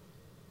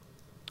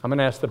 I'm going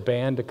to ask the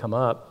band to come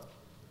up.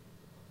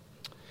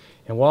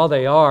 And while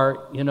they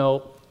are,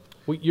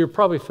 you're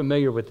probably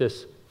familiar with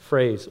this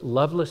phrase,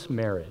 loveless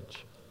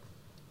marriage.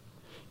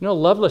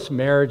 Loveless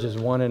marriage is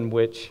one in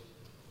which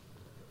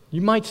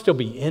you might still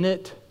be in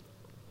it.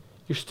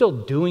 You're still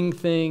doing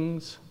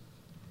things.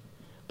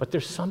 but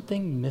there's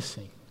something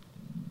missing.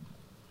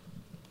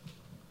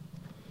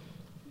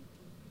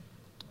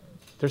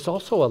 There's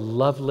also a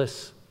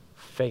loveless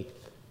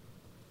faith.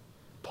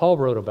 Paul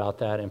wrote about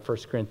that in 1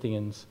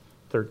 Corinthians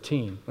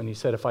 13 when he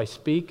said, if I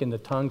speak in the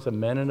tongues of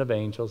men and of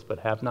angels but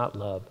have not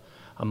love,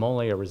 I'm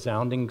only a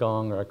resounding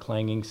gong or a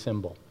clanging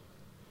cymbal.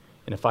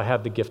 And if I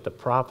have the gift of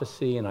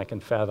prophecy and I can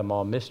fathom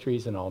all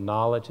mysteries and all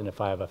knowledge, and if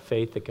I have a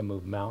faith that can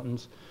move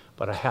mountains,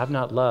 but I have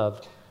not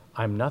love,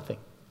 I'm nothing.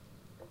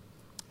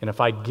 And if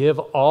I give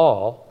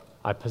all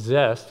I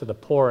possess to the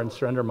poor and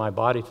surrender my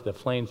body to the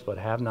flames but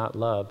have not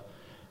love,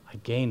 I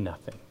gain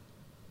nothing.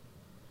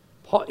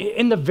 Paul,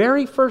 in the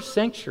very first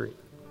century,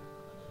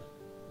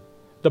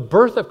 the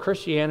birth of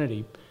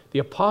Christianity, the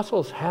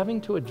apostles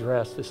having to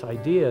address this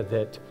idea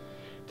that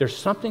there's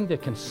something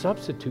that can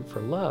substitute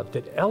for love,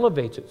 that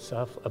elevates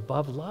itself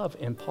above love.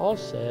 And Paul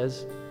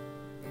says,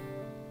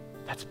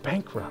 that's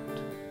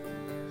bankrupt.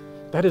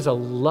 That is a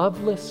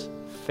loveless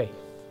faith.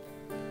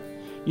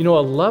 You know,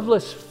 a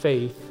loveless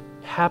faith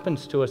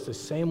happens to us the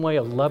same way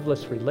a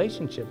loveless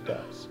relationship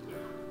does.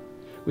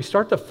 We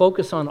start to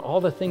focus on all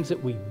the things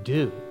that we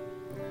do.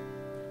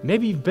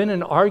 Maybe you've been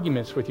in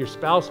arguments with your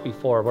spouse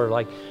before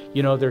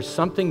where there's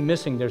something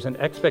missing, there's an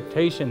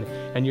expectation,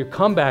 and your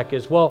comeback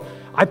is, well,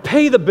 I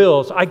pay the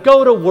bills, I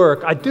go to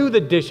work, I do the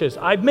dishes,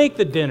 I make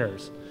the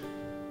dinners.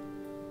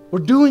 We're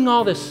doing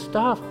all this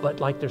stuff, but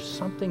there's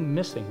something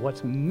missing.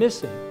 What's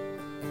missing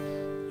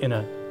in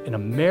a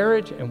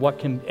marriage and what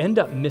can end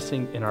up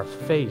missing in our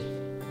faith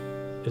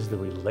is the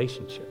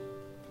relationship.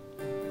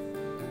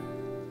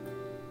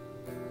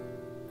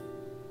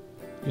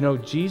 You know,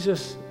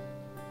 Jesus,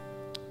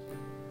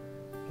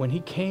 when he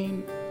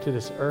came to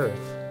this earth,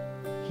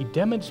 he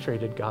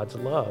demonstrated God's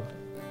love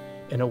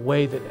in a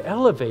way that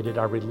elevated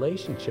our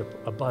relationship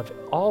above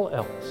all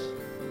else.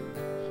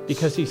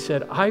 Because he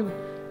said, I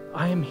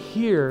am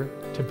here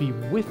to be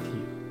with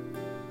you.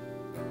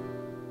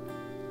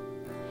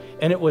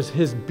 And it was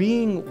his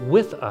being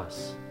with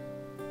us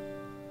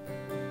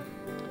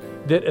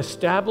that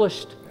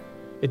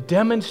it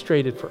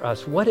demonstrated for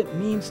us what it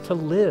means to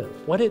live,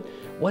 what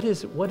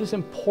is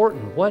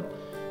important,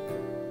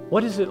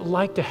 what is it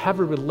like to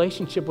have a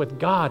relationship with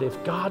God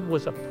if God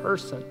was a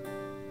person?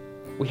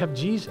 We have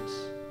Jesus.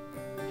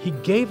 He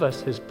gave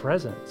us his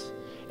presence.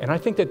 And I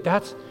think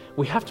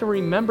we have to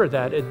remember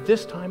that at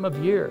this time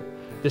of year.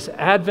 This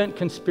Advent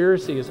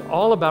conspiracy is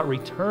all about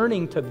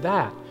returning to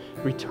that,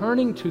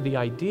 returning to the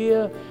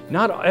idea,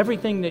 not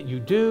everything that you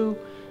do,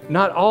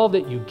 not all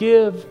that you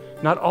give,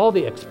 not all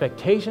the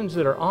expectations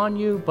that are on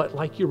you,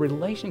 but your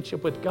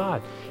relationship with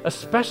God,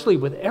 especially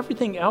with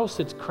everything else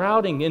that's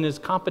crowding in his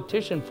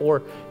competition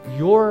for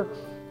your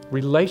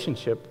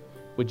relationship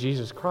with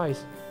Jesus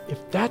Christ.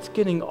 If that's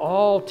getting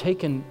all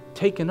taken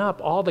up,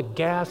 all the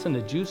gas and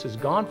the juice is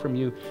gone from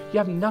you, you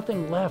have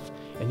nothing left,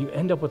 and you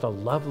end up with a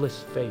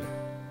loveless faith.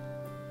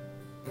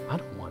 I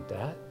don't want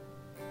that.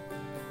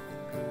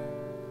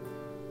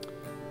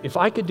 If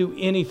I could do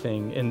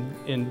anything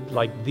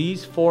in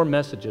these 4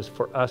 messages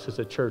for us as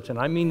a church, and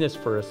I mean this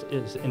for us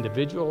as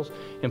individuals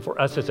and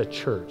for us as a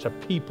church, a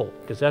people,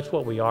 because that's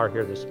what we are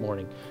here this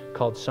morning,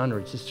 called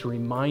Sunridge, is to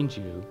remind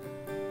you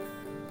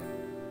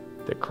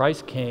that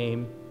Christ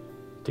came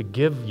to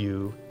give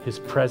you his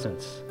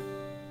presence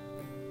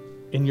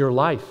in your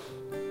life.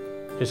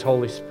 His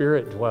Holy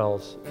Spirit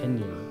dwells in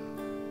you.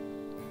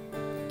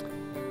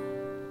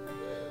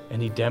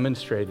 And he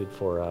demonstrated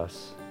for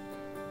us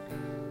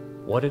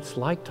what it's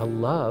like to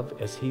love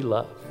as he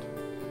loved.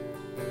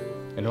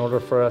 In order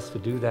for us to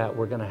do that,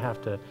 we're going to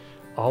have to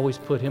always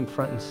put him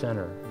front and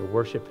center, to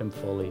worship him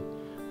fully.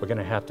 We're going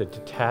to have to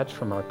detach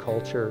from our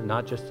culture,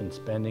 not just in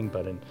spending,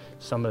 but in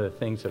some of the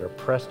things that are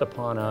pressed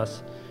upon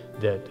us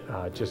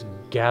that just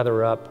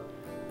gather up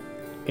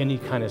any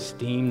kind of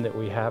steam that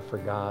we have for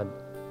God.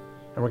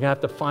 And we're going to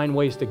have to find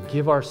ways to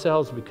give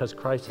ourselves, because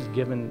Christ has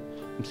given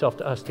himself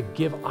to us, to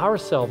give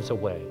ourselves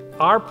away,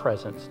 our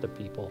presence to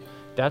people.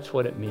 That's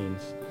what it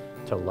means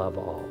to love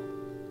all.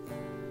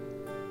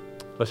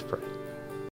 Let's pray.